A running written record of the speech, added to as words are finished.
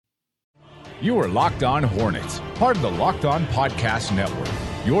You are Locked On Hornets, part of the Locked On Podcast Network.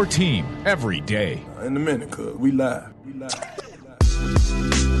 Your team every day. In a minute, cuz we live.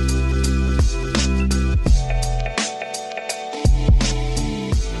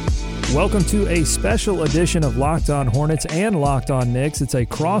 Welcome to a special edition of Locked On Hornets and Locked On Knicks. It's a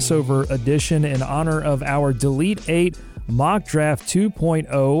crossover edition in honor of our Delete 8 Mock Draft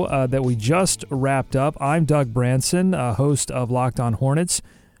 2.0 that we just wrapped up. I'm Doug Branson, host of Locked On Hornets.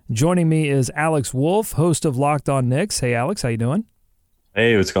 Joining me is Alex Wolf, host of Locked On Knicks. Hey, Alex, how you doing?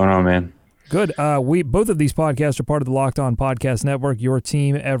 Hey, what's going on, man? Good. We both of these podcasts are part of the Locked On Podcast Network, your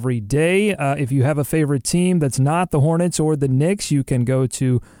team every day. If you have a favorite team that's not the Hornets or the Knicks, you can go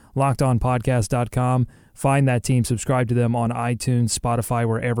to LockedOnPodcast.com, find that team, subscribe to them on iTunes, Spotify,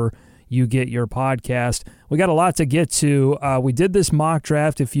 wherever you get your podcast. We got a lot to get to. We did this mock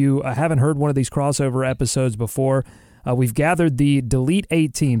draft. If you haven't heard one of these crossover episodes before, we've gathered the Delete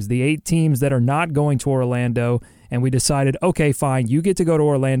 8 teams, the 8 teams that are not going to Orlando, and we decided, okay, fine, you get to go to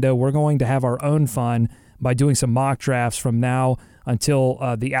Orlando. We're going to have our own fun by doing some mock drafts from now until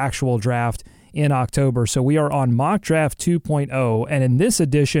the actual draft in October. So we are on Mock Draft 2.0, and in this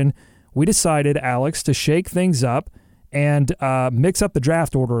edition, we decided, Alex, to shake things up and mix up the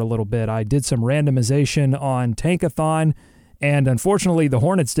draft order a little bit. I did some randomization on Tankathon, and unfortunately, the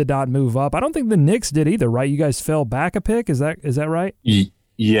Hornets did not move up. I don't think the Knicks did either, right? You guys fell back a pick. Is that right?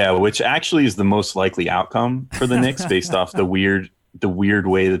 Yeah, which actually is the most likely outcome for the Knicks based off the weird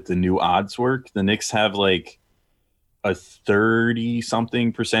way that the new odds work. The Knicks have like a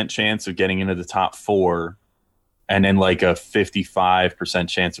 30-something% chance of getting into the top 4, and then like a 55%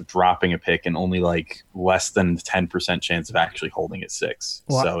 chance of dropping a pick, and only like less than 10% chance of actually holding at 6.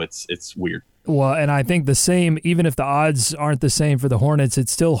 Well, so it's weird. Well, and I think the same, even if the odds aren't the same for the Hornets, it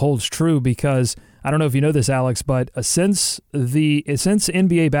still holds true because I don't know if you know this, Alex, but since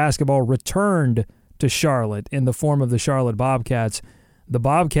NBA basketball returned to Charlotte in the form of the Charlotte Bobcats, the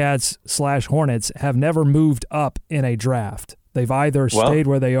Bobcats/Hornets have never moved up in a draft. They've either stayed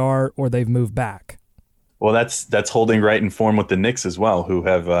where they are or they've moved back. Well, that's holding right in form with the Knicks as well, who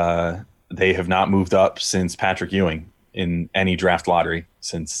have they have not moved up since Patrick Ewing in any draft lottery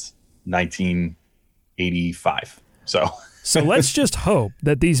since 1985. So let's just hope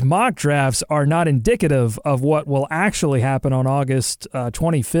that these mock drafts are not indicative of what will actually happen on August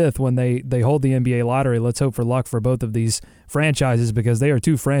 25th when they hold the NBA lottery. Let's hope for luck for both of these franchises because they are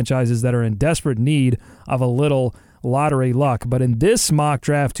two franchises that are in desperate need of a little lottery luck. But in this mock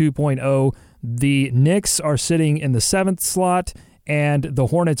draft 2.0, the Knicks are sitting in the 7th slot and the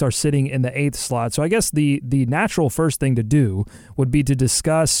Hornets are sitting in the 8th slot. So I guess the natural first thing to do would be to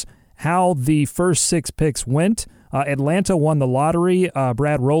discuss how the first 6 picks went. Atlanta won the lottery.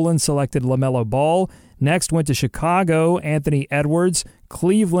 Brad Rowland selected LaMelo Ball. Next went to Chicago, Anthony Edwards.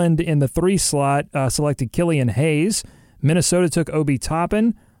 Cleveland in the 3 slot selected Killian Hayes. Minnesota took Obi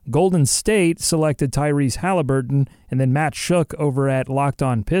Toppin. Golden State selected Tyrese Halliburton. And then Matt Shook over at Locked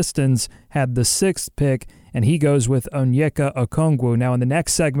On Pistons had the 6th pick, and he goes with Onyeka Okongwu. Now, in the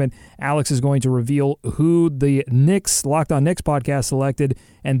next segment, Alex is going to reveal who the Locked On Knicks podcast selected,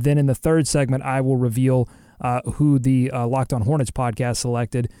 and then in the 3rd segment, I will reveal who the Locked On Hornets podcast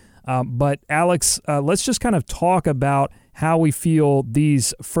selected. But Alex, let's just kind of talk about how we feel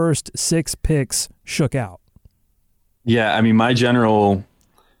these first 6 picks shook out. Yeah, I mean, my general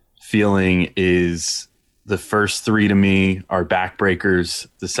feeling is the first 3 to me are backbreakers.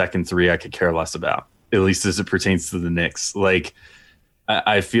 The second 3 I could care less about, at least as it pertains to the Knicks. Like,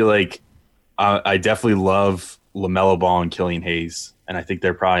 I feel like I definitely love LaMelo Ball and Killian Hayes, and I think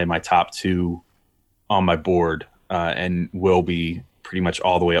they're probably my top 2 on my board and will be pretty much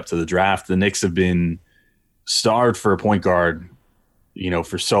all the way up to the draft. The Knicks have been starved for a point guard,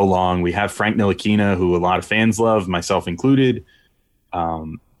 for so long. We have Frank Ntilikina, who a lot of fans love, myself included.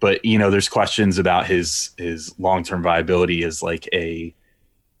 But, there's questions about his long-term viability as like a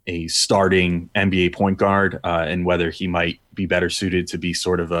starting NBA point guard and whether he might be better suited to be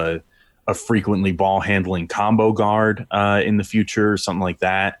sort of a frequently ball-handling combo guard in the future, something like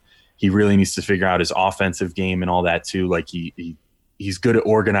that. He really needs to figure out his offensive game and all that too. Like he's good at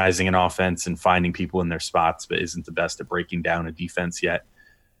organizing an offense and finding people in their spots, but isn't the best at breaking down a defense yet.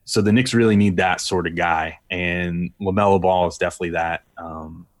 So the Knicks really need that sort of guy, and LaMelo Ball is definitely that.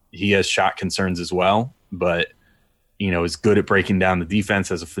 He has shot concerns as well, but is good at breaking down the defense,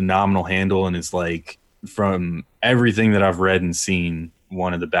 has a phenomenal handle, and is like, from everything that I've read and seen,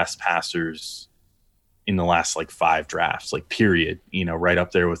 one of the best passers in the last like 5 drafts, like period, right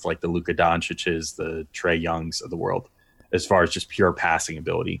up there with like the Luka Doncic's, the Trae Youngs of the world, as far as just pure passing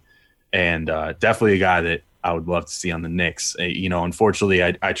ability. And definitely a guy that I would love to see on the Knicks. Unfortunately,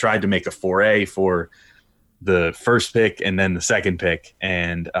 I tried to make a foray for the first pick and then the second pick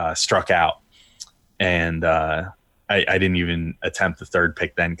and struck out. And I didn't even attempt the third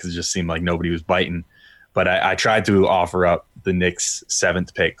pick then because it just seemed like nobody was biting. But I tried to offer up the Knicks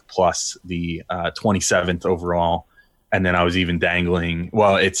 7th pick plus the 27th overall. And then I was even dangling,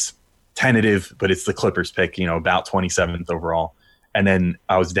 well, it's tentative, but it's the Clippers pick, about 27th overall. And then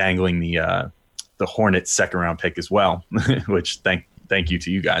I was dangling the Hornets 2nd round pick as well, which thank you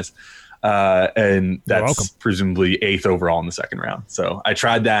to you guys. And that's presumably 8th overall in the 2nd round. So I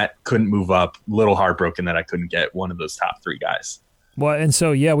tried that, couldn't move up, a little heartbroken that I couldn't get one of those top 3 guys. Well, and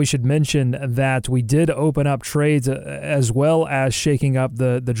so, we should mention that we did open up trades as well as shaking up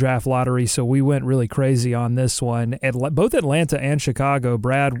the draft lottery. So we went really crazy on this one. Both Atlanta and Chicago,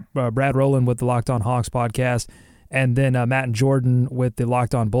 Brad Rowland with the Locked On Hawks podcast, and then Matt and Jordan with the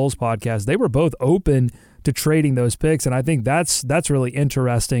Locked On Bulls podcast, they were both open to trading those picks, and I think that's really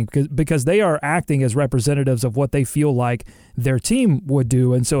interesting because they are acting as representatives of what they feel like their team would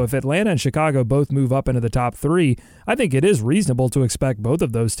do. And so if Atlanta and Chicago both move up into the top 3, I think it is reasonable to expect both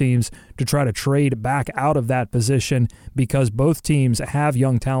of those teams to try to trade back out of that position because both teams have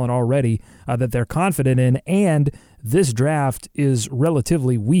young talent already that they're confident in, and this draft is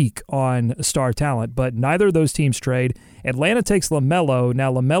relatively weak on star talent, but neither of those teams trade. Atlanta takes LaMelo.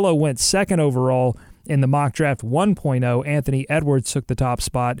 Now, LaMelo went 2nd overall in the mock draft 1.0. Anthony Edwards took the top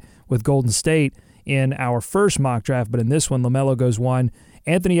spot with Golden State in our first mock draft, but in this one, LaMelo goes 1.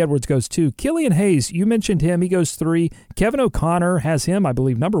 Anthony Edwards goes 2. Killian Hayes, you mentioned him. He goes 3. Kevin O'Connor has him, I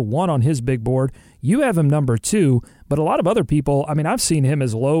believe, number 1 on his big board. You have him number 2, but a lot of other people, I've seen him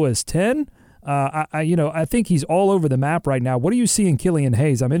as low as 10. I think he's all over the map right now. What do you see in Killian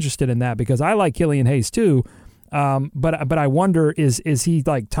Hayes? I'm interested in that because I like Killian Hayes too. But I wonder, is he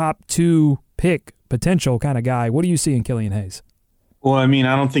like top 2 pick potential kind of guy? What do you see in Killian Hayes? Well, I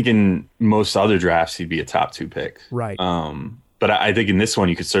don't think in most other drafts he'd be a top 2 pick. Right. But I think in this one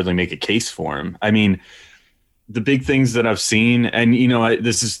you could certainly make a case for him. The big things that I've seen, and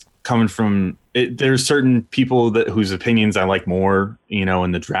this is coming from there's certain people whose opinions I like more, in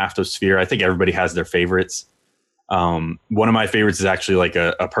the draftosphere. I think everybody has their favorites. One of my favorites is actually like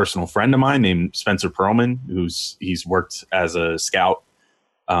a personal friend of mine named Spencer Perlman, he's worked as a scout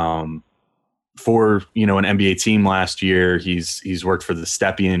for an NBA team last year. He's worked for the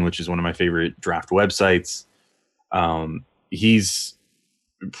Stepien, which is one of my favorite draft websites. He's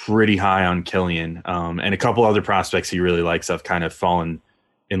pretty high on Killian, and a couple other prospects he really likes. I've kind of fallen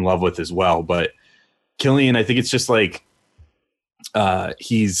in love with as well, but Killian, I think it's just like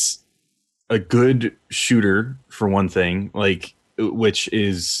he's a good shooter for one thing, which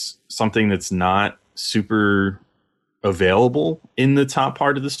is something that's not super available in the top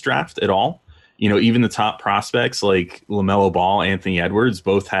part of this draft at all. Even the top prospects like LaMelo Ball, Anthony Edwards,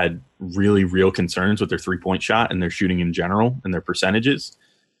 both had really real concerns with their 3-point shot and their shooting in general and their percentages.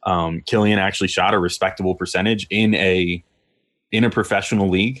 Killian actually shot a respectable percentage in a professional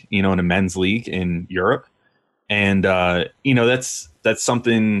league, in a men's league in Europe. And, that's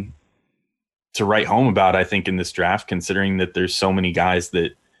something to write home about, I think, in this draft, considering that there's so many guys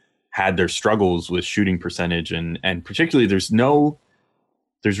that had their struggles with shooting percentage. And particularly there's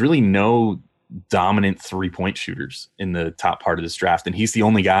really no dominant 3-point shooters in the top part of this draft. And he's the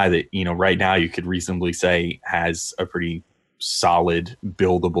only guy that, right now you could reasonably say has a pretty solid,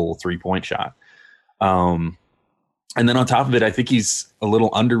 buildable 3-point shot. And then on top of it, I think he's a little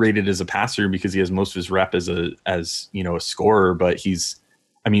underrated as a passer because he has most of his rep as a scorer, but he's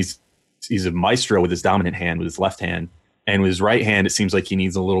a maestro with his dominant hand, with his left hand, and with his right hand, it seems like he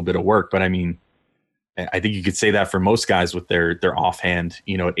needs a little bit of work. But I think you could say that for most guys with their offhand,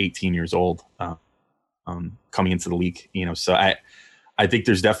 at 18 years old, coming into the league, so I think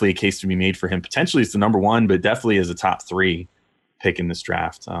there's definitely a case to be made for him. Potentially as the number 1, but definitely as a top 3 pick in this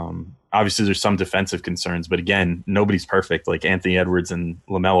draft. Obviously there's some defensive concerns, but again, nobody's perfect. Like Anthony Edwards and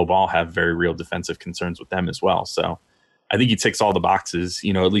LaMelo Ball have very real defensive concerns with them as well. So I think he ticks all the boxes,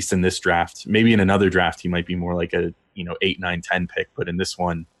 at least in this draft. Maybe in another draft, he might be more like a, 8, 9, 10 pick, but in this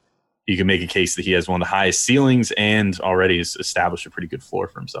one, you can make a case that he has one of the highest ceilings and already has established a pretty good floor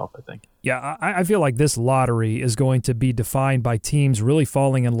for himself, I think. Yeah, I feel like this lottery is going to be defined by teams really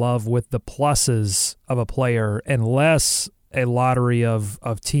falling in love with the pluses of a player and less a lottery of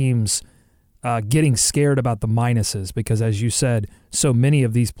teams getting scared about the minuses, because as you said, so many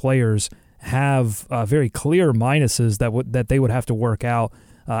of these players have very clear minuses that they would have to work out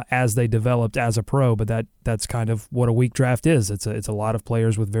as they developed as a pro. But that's kind of what a weak draft is. It's a lot of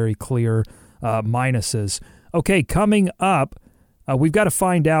players with very clear minuses. Okay, coming up, We've got to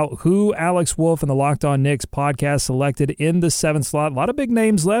find out who Alex Wolf and the Locked On Knicks podcast selected in the 7th slot. A lot of big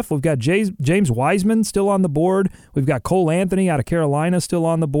names left. We've got James Wiseman still on the board. We've got Cole Anthony out of Carolina still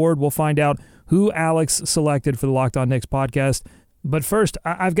on the board. We'll find out who Alex selected for the Locked On Knicks podcast. But first,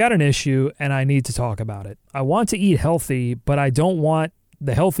 I've got an issue, and I need to talk about it. I want to eat healthy, but I don't want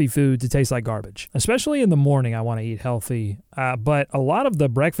the healthy food to taste like garbage. Especially in the morning, I want to eat healthy. But a lot of the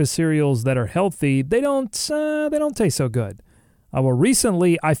breakfast cereals that are healthy, they don't taste so good. Well,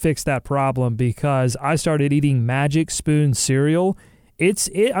 recently I fixed that problem because I started eating Magic Spoon cereal. It's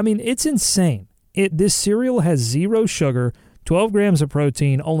insane. This cereal has 0 sugar, 12 grams of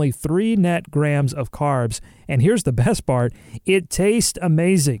protein, only 3 net grams of carbs. And here's the best part. It tastes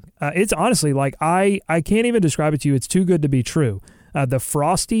amazing. It's honestly like I can't even describe it to you. It's too good to be true. The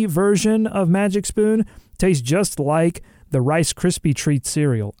frosty version of Magic Spoon tastes just like the Rice Krispie Treat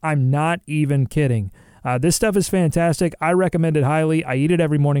cereal. I'm not even kidding. This stuff is fantastic. I recommend it highly. I eat it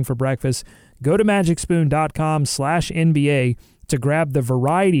every morning for breakfast. Go to magicspoon.com/NBA to grab the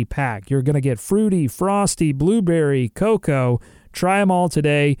variety pack. You're going to get fruity, frosty, blueberry, cocoa. Try them all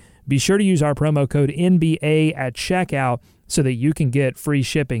today. Be sure to use our promo code NBA at checkout so that you can get free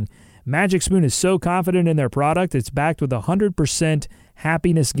shipping. Magic Spoon is so confident in their product, it's backed with a 100%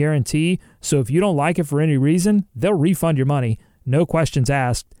 happiness guarantee. So if you don't like it for any reason, they'll refund your money. No questions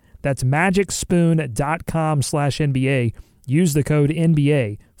asked. That's magicspoon.com/NBA. Use the code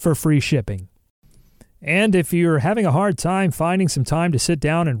NBA for free shipping. And if you're having a hard time finding some time to sit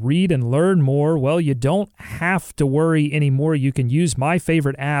down and read and learn more, well, you don't have to worry anymore. You can use my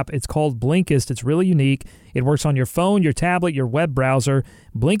favorite app. It's called Blinkist. It's really unique. It works on your phone, your tablet, your web browser.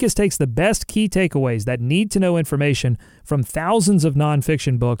 Blinkist takes the best key takeaways, that need-to-know information from thousands of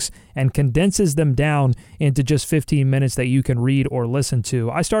nonfiction books, and condenses them down into just 15 minutes that you can read or listen to.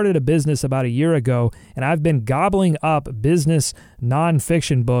 I started a business about a year ago, and I've been gobbling up business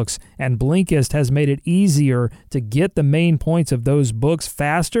nonfiction books, and Blinkist has made it easier to get the main points of those books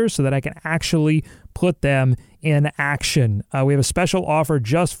faster so that I can actually put them in action. We have a special offer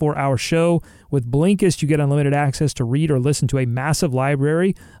just for our show. With Blinkist, you get unlimited access to read or listen to a massive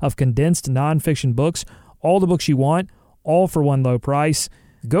library of condensed nonfiction books, all the books you want, all for one low price.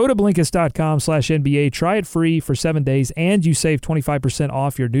 Go to Blinkist.com/NBA, try it free for 7 days, and you save 25%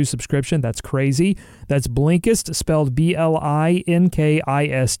 off your new subscription. That's crazy. That's Blinkist, spelled Blinkist,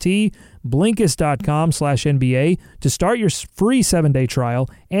 Blinkist.com/NBA to start your free 7-day trial,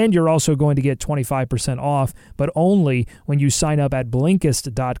 and you're also going to get 25% off, but only when you sign up at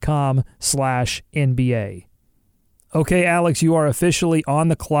Blinkist.com/NBA. Okay, Alex, you are officially on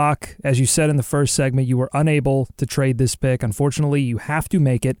the clock. As you said in the first segment, you were unable to trade this pick. Unfortunately, you have to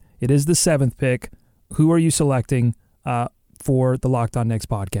make it. It is the 7th pick. Who are you selecting for the Locked On Knicks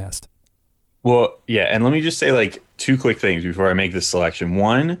podcast? Well, yeah, and let me just say like 2 quick things before I make this selection.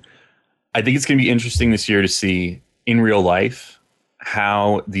 One, I think it's going to be interesting this year to see in real life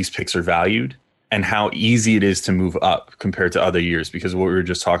how these picks are valued and how easy it is to move up compared to other years because of what we were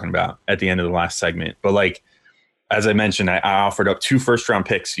just talking about at the end of the last segment. But like, as I mentioned, I offered up 2 first-round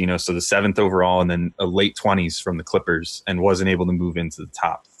picks, so the 7th overall and then a late 20s from the Clippers, and wasn't able to move into the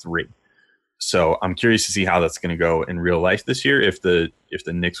top 3. So I'm curious to see how that's going to go in real life this year, if the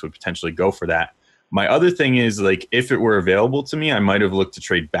Knicks would potentially go for that. My other thing is, like, if it were available to me, I might have looked to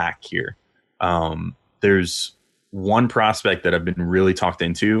trade back here. There's one prospect that I've been really talked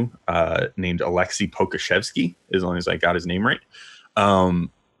into, named Alexei Pokusevski, as long as I got his name right,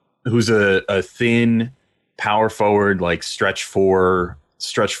 who's a thin power forward, like stretch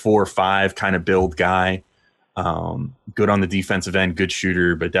 4-5 kind of build guy. Good on the defensive end, good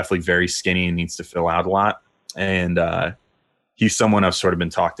shooter, but definitely very skinny and needs to fill out a lot. And he's someone I've sort of been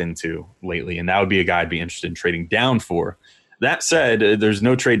talked into lately, and that would be a guy I'd be interested in trading down for. That said, there's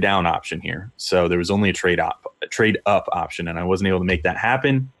no trade down option here, so there was only a trade up option, and I wasn't able to make that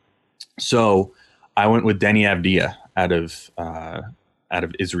happen. So I went with Deni Avdija out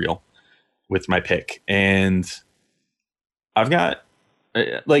of Israel with my pick. And I've got,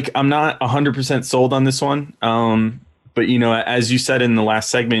 I'm not 100% sold on this one. But, as you said in the last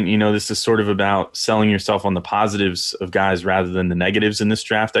segment, this is sort of about selling yourself on the positives of guys rather than the negatives in this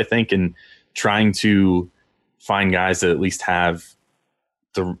draft, I think, and trying to find guys that at least have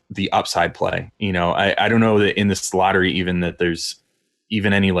the upside play. I don't know that in this lottery even that there's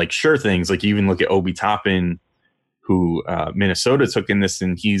even any like sure things. Like you even look at Obi Toppin, who Minnesota took in this,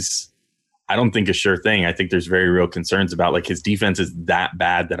 and I don't think a sure thing. I think there's very real concerns about like his defense is that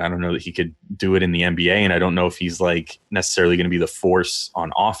bad that I don't know that he could do it in the NBA. And I don't know if he's like necessarily going to be the force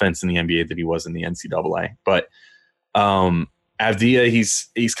on offense in the NBA that he was in the NCAA. But Avdia,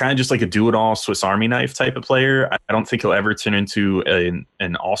 he's kind of just like a do-it-all Swiss Army knife type of player. I don't think he'll ever turn into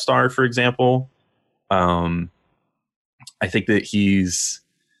an all-star, for example. I think that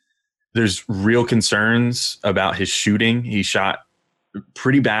there's real concerns about his shooting. He shot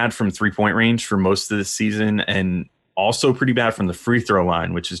pretty bad from three-point range for most of the season, and also pretty bad from the free throw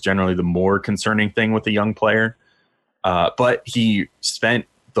line, which is generally the more concerning thing with a young player. But he spent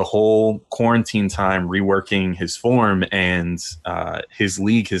the whole quarantine time reworking his form, and his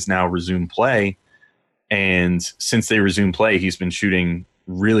league has now resumed play. And since they resumed play, he's been shooting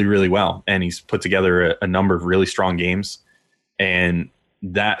really, really well. And he's put together a number of really strong games. And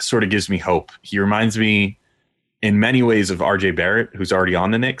that sort of gives me hope. He reminds me in many ways of RJ Barrett, who's already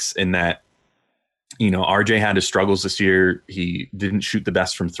on the Knicks, in that, RJ had his struggles this year. He didn't shoot the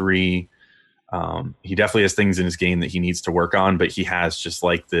best from three. He definitely has things in his game that he needs to work on, but he has just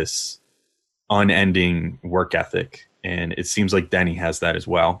like this unending work ethic. And it seems like Denny has that as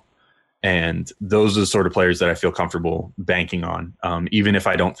well. And those are the sort of players that I feel comfortable banking on. Even if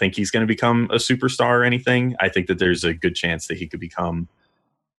I don't think he's going to become a superstar or anything, I think that there's a good chance that he could become,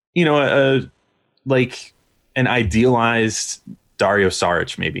 like an idealized Dario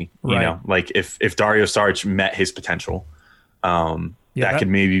Saric, maybe. Right. Like if Dario Saric met his potential, that could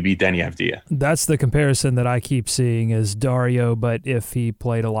maybe be Denny Avdia. That's the comparison that I keep seeing is Dario, but if he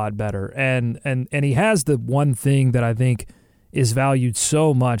played a lot better. And he has the one thing that I think is valued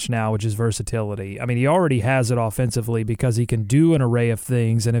so much now, which is versatility. I mean, he already has it offensively because he can do an array of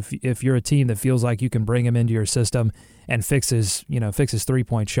things. And if you're a team that feels like you can bring him into your system and fix his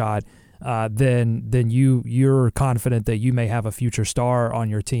 3-point shot, then you're confident that you may have a future star on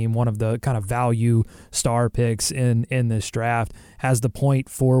your team. One of the kind of value star picks in this draft has the point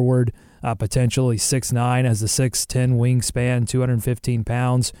forward potentially 6'9", has the 6'10" wingspan, 215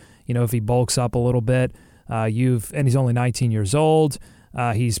 pounds. If he bulks up a little bit, and he's only 19 years old.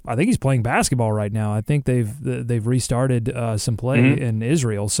 I think he's playing basketball right now. I think they've restarted some play in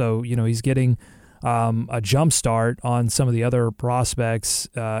Israel. So he's getting a jump start on some of the other prospects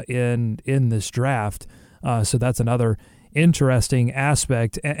in this draft. So that's another interesting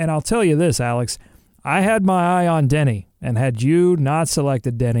aspect. And I'll tell you this, Alex, I had my eye on Denny, and had you not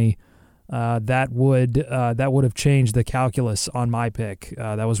selected Denny, that would have changed the calculus on my pick.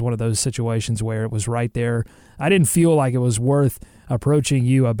 That was one of those situations where it was right there. I didn't feel like it was worth approaching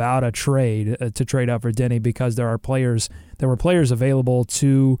you about a trade to trade up for Denny because there were players available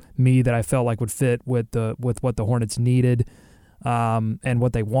to me that I felt like would fit with what the Hornets needed and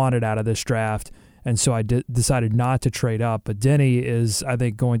what they wanted out of this draft. And so I decided not to trade up. But Denny is, I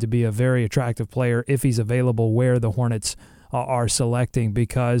think, going to be a very attractive player if he's available where the Hornets are selecting,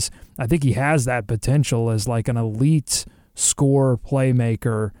 because I think he has that potential as like an elite scorer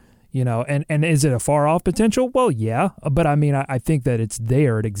playmaker, and is it a far off potential? Well, yeah, but I mean, I think that it's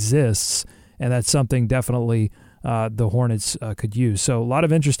there, it exists, and that's something definitely the Hornets could use. So a lot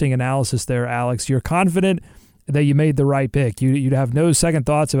of interesting analysis there, Alex. You're confident that you made the right pick. You'd have no second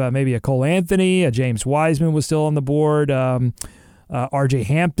thoughts about maybe a Cole Anthony, a James Wiseman was still on the board. RJ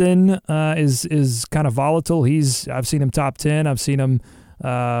Hampton is kind of volatile. I've seen him top 10. I've seen him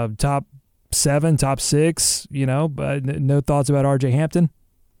top 7, top 6. But no thoughts about RJ Hampton.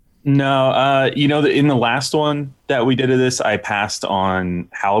 No, in the last one that we did of this, I passed on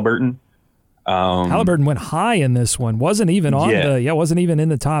Halliburton. Halliburton went high in this one. Wasn't even in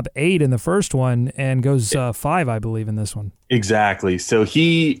the top 8 in the first one, and goes 5, I believe, in this one. Exactly. So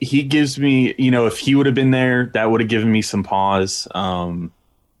he gives me, if he would have been there, that would have given me some pause.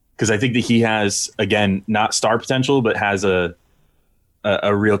 Because I think that he has, again, not star potential, but has a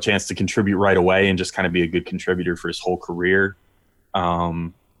real chance to contribute right away and just kind of be a good contributor for his whole career.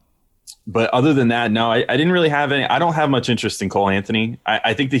 But other than that, no, I didn't really have any. I don't have much interest in Cole Anthony.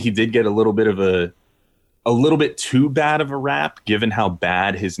 I think that he did get a little bit too bad of a rap, given how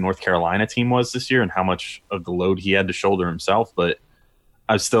bad his North Carolina team was this year and how much of the load he had to shoulder himself. But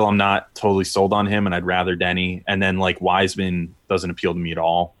I'm not totally sold on him, and I'd rather Denny. And then like Wiseman doesn't appeal to me at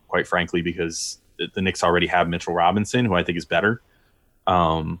all, quite frankly, because the Knicks already have Mitchell Robinson, who I think is better.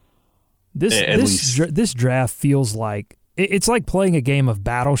 This draft feels like it's like playing a game of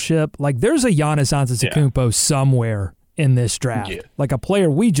Battleship. Like there's a Giannis Antetokounmpo somewhere in this draft, like a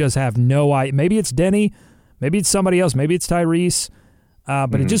player we just have no idea. Maybe it's Denny, maybe it's somebody else, maybe it's Tyrese,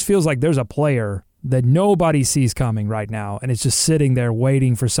 but it just feels like there's a player that nobody sees coming right now, and it's just sitting there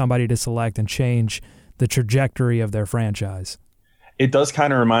waiting for somebody to select and change the trajectory of their franchise. It does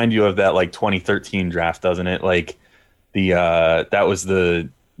kind of remind you of that like 2013 draft, doesn't it? Like that was the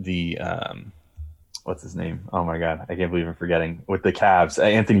what's his name? Oh my God, I can't believe I'm forgetting. With the Cavs,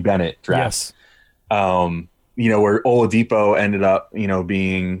 Anthony Bennett draft. Yes. where Oladipo ended up,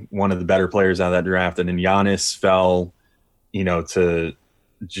 being one of the better players out of that draft, and then Giannis fell, to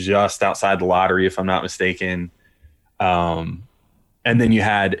just outside the lottery, if I'm not mistaken. And then you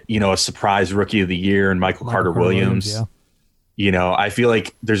had, a surprise rookie of the year and Michael Carter Williams. Yeah. I feel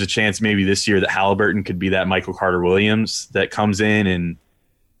like there's a chance maybe this year that Halliburton could be that Michael Carter Williams that comes in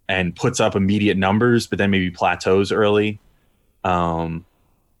and puts up immediate numbers, but then maybe plateaus early. And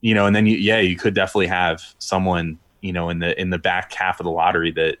then you could definitely have someone, in the back half of the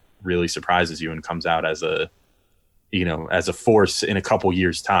lottery that really surprises you and comes out as a force in a couple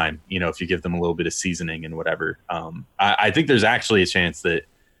years time, if you give them a little bit of seasoning and whatever. I think there's actually a chance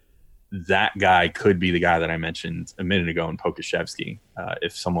that guy could be the guy that I mentioned a minute ago in Pokusevski,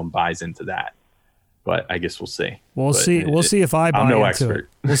 if someone buys into that. But I guess we'll see. We'll see if I buy I'm no into expert.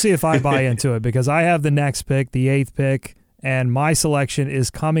 it. We'll see if I buy into it, because I have the next pick, the 8th pick, and my selection is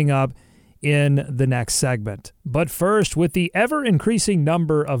coming up in the next segment. But first, with the ever-increasing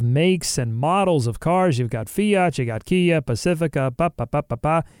number of makes and models of cars, you've got Fiat, you got Kia, Pacifica,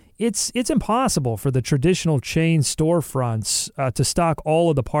 it's impossible for the traditional chain storefronts to stock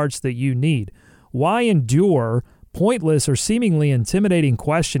all of the parts that you need. Why endure pointless or seemingly intimidating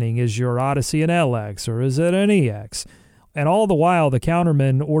questioning? Is your Odyssey an LX or is it an EX? And all the while, the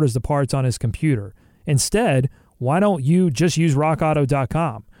counterman orders the parts on his computer. Instead, why don't you just use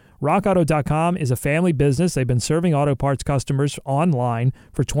RockAuto.com? RockAuto.com is a family business. They've been serving auto parts customers online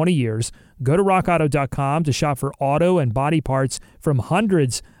for 20 years. Go to RockAuto.com to shop for auto and body parts from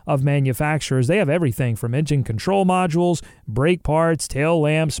hundreds of manufacturers. They have everything from engine control modules, brake parts, tail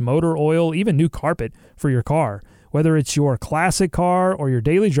lamps, motor oil, even new carpet for your car. Whether it's your classic car or your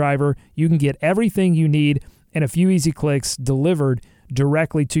daily driver, you can get everything you need in a few easy clicks delivered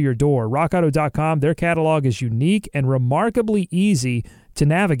directly to your door. RockAuto.com, their catalog is unique and remarkably easy to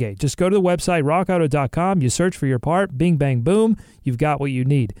navigate. Just go to the website, rockauto.com, you search for your part, bing, bang, boom, you've got what you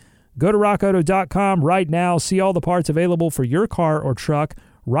need. Go to rockauto.com right now, see all the parts available for your car or truck,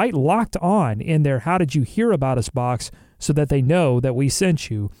 write Locked On in their How Did You Hear About Us box so that they know that we sent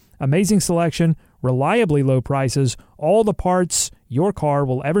you. Amazing selection, reliably low prices, all the parts your car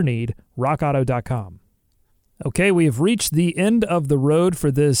will ever need, rockauto.com. Okay, we have reached the end of the road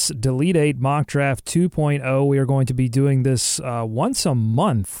for this Delete 8 Mock Draft 2.0. We are going to be doing this once a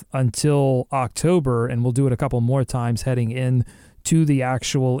month until October, and we'll do it a couple more times heading in to the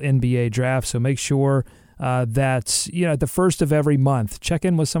actual NBA draft. So make sure that, at the first of every month, check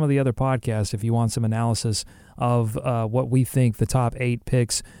in with some of the other podcasts if you want some analysis of what we think the top 8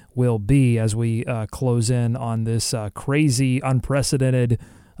 picks will be as we close in on this crazy, unprecedented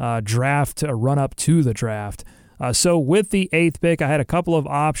draft, run up to the draft. So with the 8th pick, I had a couple of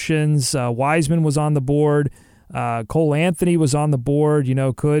options. Wiseman was on the board. Cole Anthony was on the board.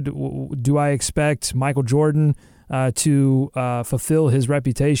 Do I expect Michael Jordan to fulfill his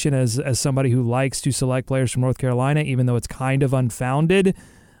reputation as somebody who likes to select players from North Carolina, even though it's kind of unfounded?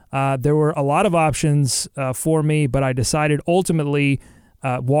 There were a lot of options for me, but I decided ultimately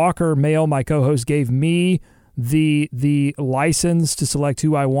Walker Mail, my co-host, gave me the license to select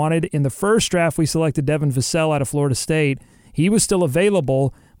who I wanted. In the first draft, we selected Devin Vassell out of Florida State. He was still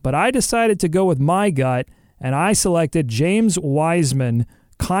available, but I decided to go with my gut, and I selected James Wiseman,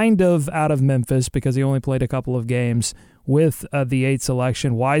 kind of out of Memphis because he only played a couple of games with the 8th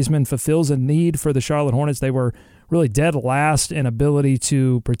selection. Wiseman fulfills a need for the Charlotte Hornets. They were really dead last in ability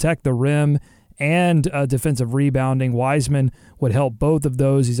to protect the rim and defensive rebounding. Wiseman would help both of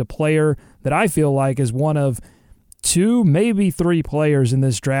those. He's a player that I feel like is one of 2, maybe 3 players in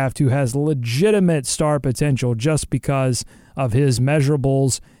this draft who has legitimate star potential just because of his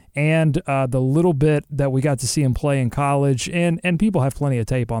measurables and the little bit that we got to see him play in college. And people have plenty of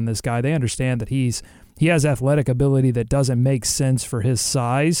tape on this guy. They understand that he has athletic ability that doesn't make sense for his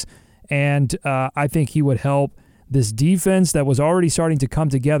size. And I think he would help this defense that was already starting to come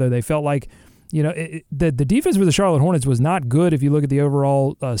together. They felt like, the defense for the Charlotte Hornets was not good if you look at the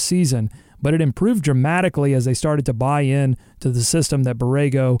overall season, but it improved dramatically as they started to buy in to the system that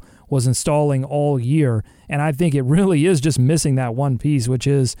Borrego was installing all year. And I think it really is just missing that one piece, which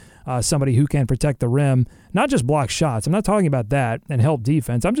is somebody who can protect the rim, not just block shots. I'm not talking about that and help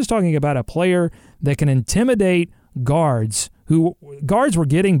defense. I'm just talking about a player that can intimidate guards were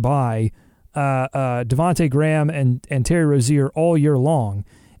getting by Devontae Graham and Terry Rozier all year long.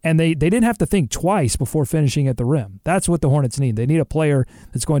 And they didn't have to think twice before finishing at the rim. That's what the Hornets need. They need a player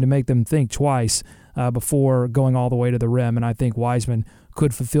that's going to make them think twice before going all the way to the rim, and I think Wiseman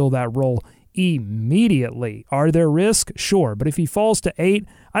could fulfill that role immediately. Are there risks? Sure, but if he falls to 8,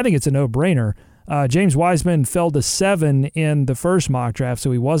 I think it's a no-brainer. James Wiseman fell to 7 in the first mock draft,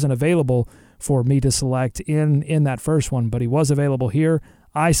 so he wasn't available for me to select in that first one, but he was available here.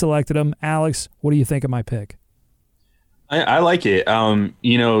 I selected him. Alex, what do you think of my pick? I like it.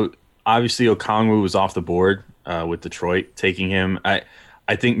 Obviously Okongwu was off the board with Detroit taking him. I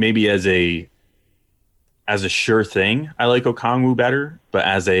think maybe as a sure thing, I like Okongwu better, but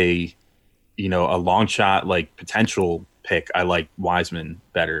as a long shot, like potential pick, I like Wiseman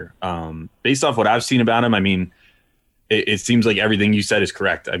better. Based off what I've seen about him, I mean, it seems like everything you said is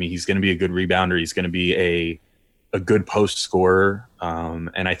correct. I mean, he's going to be a good rebounder. He's going to be a good post scorer.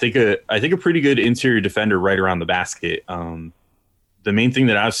 And I think a pretty good interior defender right around the basket. The main thing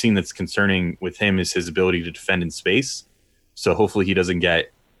that I've seen that's concerning with him is his ability to defend in space. So hopefully he doesn't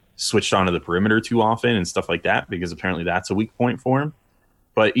get switched onto the perimeter too often and stuff like that, because apparently that's a weak point for him.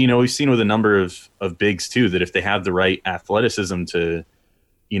 But, we've seen with a number of bigs too, that if they have the right athleticism to,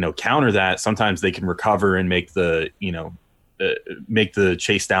 counter that, sometimes they can recover and make the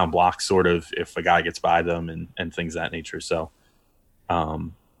chase down block sort of if a guy gets by them and things of that nature. So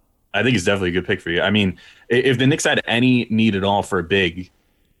I think it's definitely a good pick for you. I mean, if the Knicks had any need at all for a big,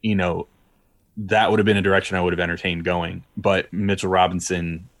 that would have been a direction I would have entertained going. But Mitchell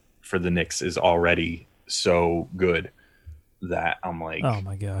Robinson for the Knicks is already so good that I'm like, oh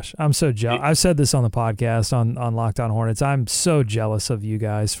my gosh, I'm so jealous. I've said this on the podcast on Locked On Hornets. I'm so jealous of you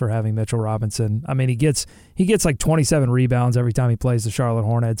guys for having Mitchell Robinson. I mean, he gets like 27 rebounds every time he plays the Charlotte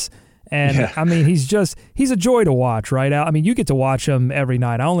Hornets. And yeah. I mean, he's a joy to watch, right? I mean, you get to watch him every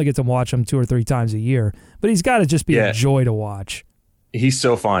night. I only get to watch him 2 or 3 times a year, but he's got to just be a joy to watch. He's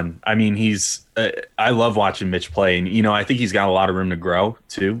so fun. I mean, I love watching Mitch play, and I think he's got a lot of room to grow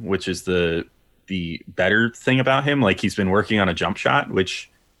too, which is the better thing about him. Like, he's been working on a jump shot, which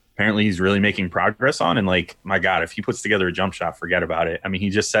apparently he's really making progress on. And like, my God, if he puts together a jump shot, forget about it. I mean, he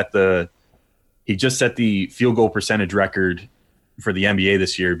just set the field goal percentage record for the NBA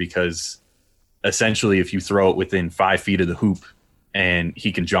this year, because essentially if you throw it within 5 feet of the hoop and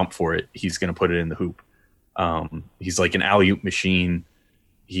he can jump for it, he's going to put it in the hoop. He's like an alley-oop machine.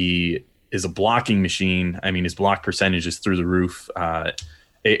 He is a blocking machine. I mean, his block percentage is through the roof.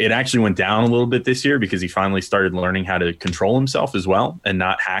 It actually went down a little bit this year because he finally started learning how to control himself as well and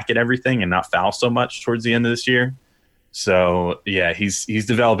not hack at everything and not foul so much towards the end of this year. So yeah, he's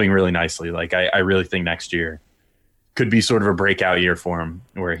developing really nicely. Like, I really think next year could be sort of a breakout year for him,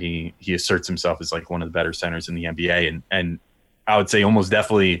 where he asserts himself as like one of the better centers in the NBA. And I would say almost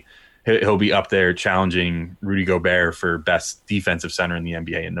definitely he'll be up there challenging Rudy Gobert for best defensive center in the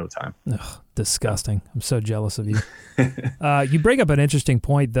NBA in no time. Ugh, disgusting. I'm so jealous of you. You bring up an interesting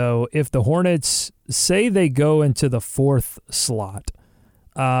point, though. If the Hornets, say they go into the 4th slot,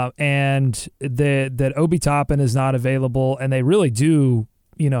 and that Obi Toppin is not available, and they really do,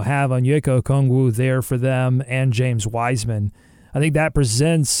 have Onyeka Okongwu there for them and James Wiseman, I think that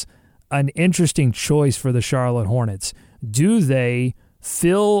presents an interesting choice for the Charlotte Hornets. Do they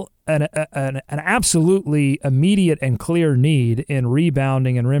fill an absolutely immediate and clear need in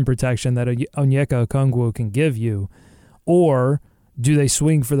rebounding and rim protection that Onyeka Okongwu can give you, or do they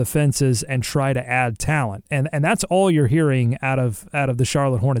swing for the fences and try to add talent? And that's all you're hearing out of the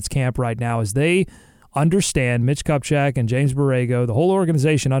Charlotte Hornets camp right now, is they understand, Mitch Kupchak and James Borrego, the whole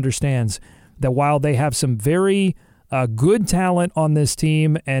organization understands that while they have some very good talent on this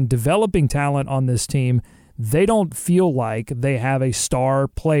team and developing talent on this team, they don't feel like they have a star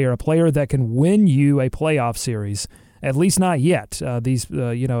player, a player that can win you a playoff series, at least not yet.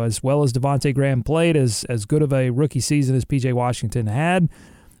 As well as Devontae Graham played, as good of a rookie season as P.J. Washington had,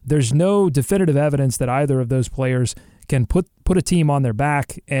 there's no definitive evidence that either of those players can put a team on their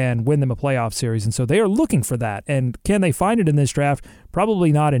back and win them a playoff series. And so they are looking for that. And can they find it in this draft?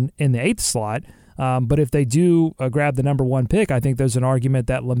 Probably not in the 8th slot. But if they do grab the number 1 pick, I think there's an argument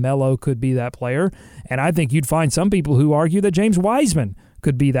that LaMelo could be that player. And I think you'd find some people who argue that James Wiseman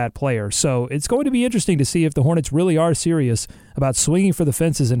could be that player. So it's going to be interesting to see if the Hornets really are serious about swinging for the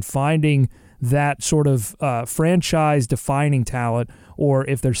fences and finding that sort of franchise-defining talent, or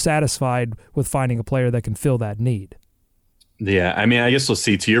if they're satisfied with finding a player that can fill that need. Yeah, I mean, I guess we'll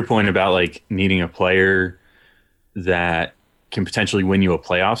see. To your point about like needing a player that can potentially win you a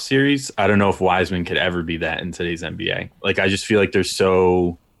playoff series, I don't know if Wiseman could ever be that in today's NBA. Like, I just feel like there's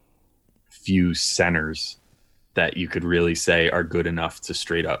so few centers that you could really say are good enough to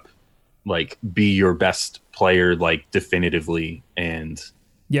straight up like be your best player, like definitively. And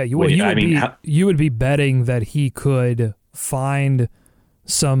yeah, you would be betting that he could find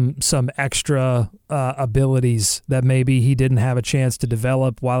some extra abilities that maybe he didn't have a chance to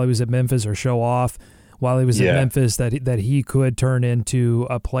develop while he was at Memphis, or show off while he was at Memphis, that he could turn into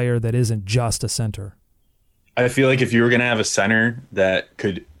a player that isn't just a center. I feel like if you were going to have a center that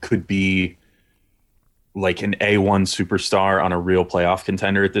could be like an A1 superstar on a real playoff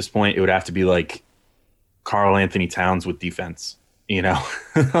contender at this point, it would have to be like Karl Anthony Towns with defense, you know?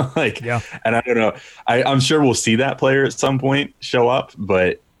 Like, yeah. And I don't know. I'm sure we'll see that player at some point show up,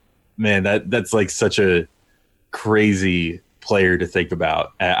 but man, that's like such a crazy player to think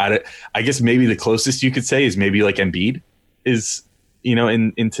about. I guess maybe the closest you could say is maybe like Embiid is, you know,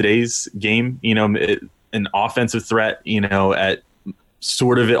 in today's game, you know, an offensive threat, you know, at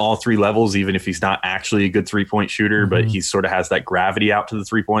sort of at all three levels, even if he's not actually a good 3-point shooter, but he sort of has that gravity out to the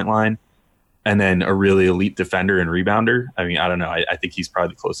 3-point line, and then a really elite defender and rebounder. I mean, I don't know. I think he's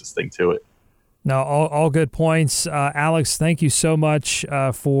probably the closest thing to it. No, all good points. Alex, thank you so much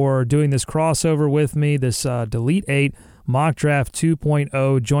for doing this crossover with me, this Delete 8 Mock Draft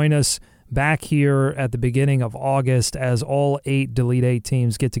 2.0. Join us back here at the beginning of August as all 8 Delete 8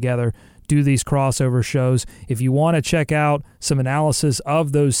 teams get together, do these crossover shows. If you want to check out some analysis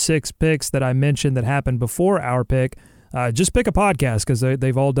of those 6 picks that I mentioned that happened before our pick, just pick a podcast, because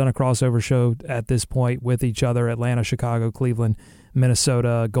they've all done a crossover show at this point with each other: Atlanta, Chicago, Cleveland,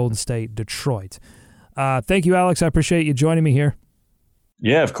 Minnesota, Golden State, Detroit. Thank you, Alex. I appreciate you joining me here.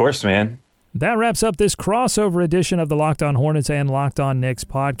 Yeah, of course, man. That wraps up this crossover edition of the Locked On Hornets and Locked On Knicks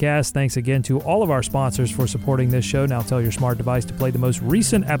podcast. Thanks again to all of our sponsors for supporting this show. Now tell your smart device to play the most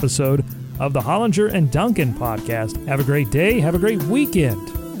recent episode of the Hollinger and Duncan podcast. Have a great day. Have a great weekend.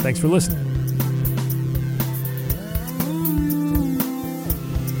 Thanks for listening.